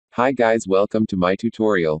Hi guys, welcome to my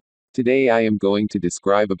tutorial. Today I am going to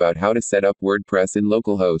describe about how to set up WordPress in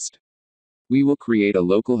localhost. We will create a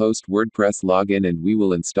localhost WordPress login and we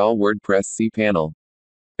will install WordPress cpanel.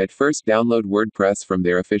 At first download WordPress from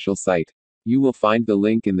their official site. You will find the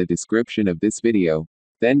link in the description of this video.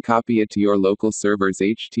 Then copy it to your local server's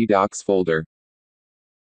htdocs folder.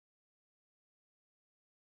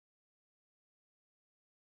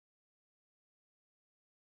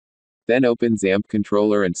 Then open XAMPP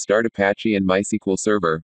controller and start Apache and MySQL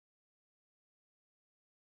server.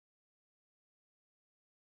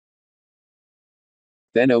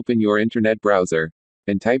 Then open your internet browser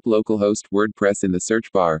and type localhost WordPress in the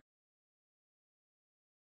search bar.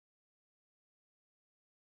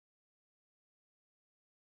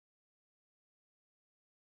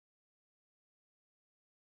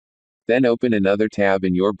 Then open another tab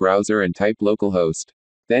in your browser and type localhost.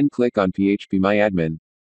 Then click on phpMyAdmin.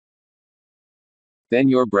 Then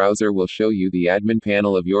your browser will show you the admin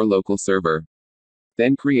panel of your local server.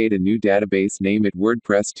 Then create a new database, name it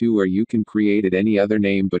WordPress 2, or you can create it any other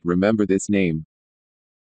name, but remember this name.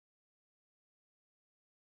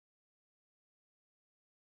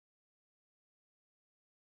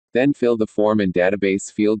 Then fill the form and database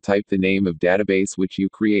field, type the name of database which you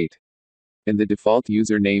create. And the default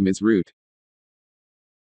username is root.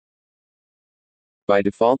 By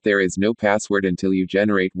default there is no password until you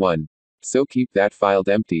generate one. So keep that file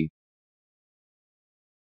empty.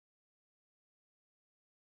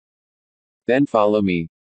 Then follow me.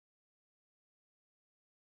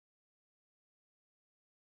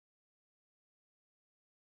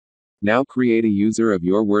 Now create a user of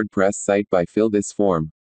your WordPress site by fill this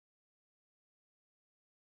form.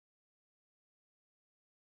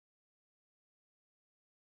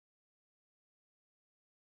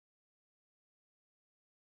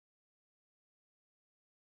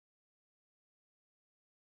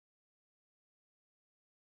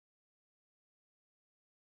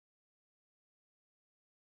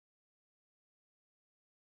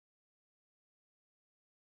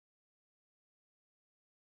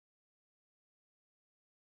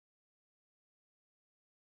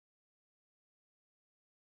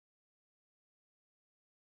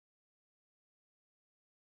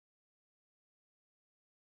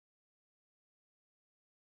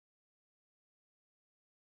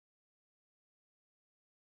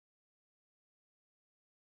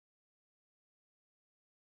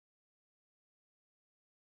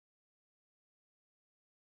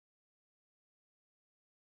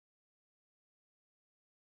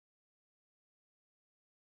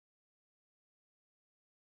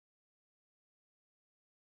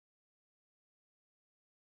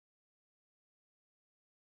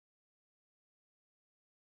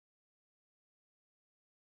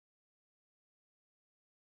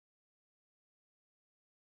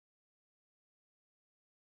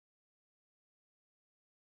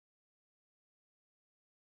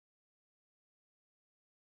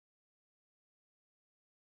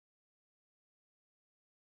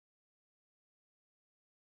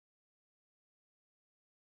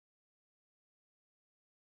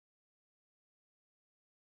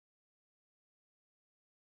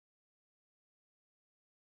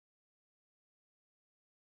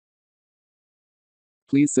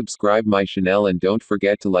 Please subscribe my channel and don't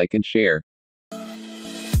forget to like and share.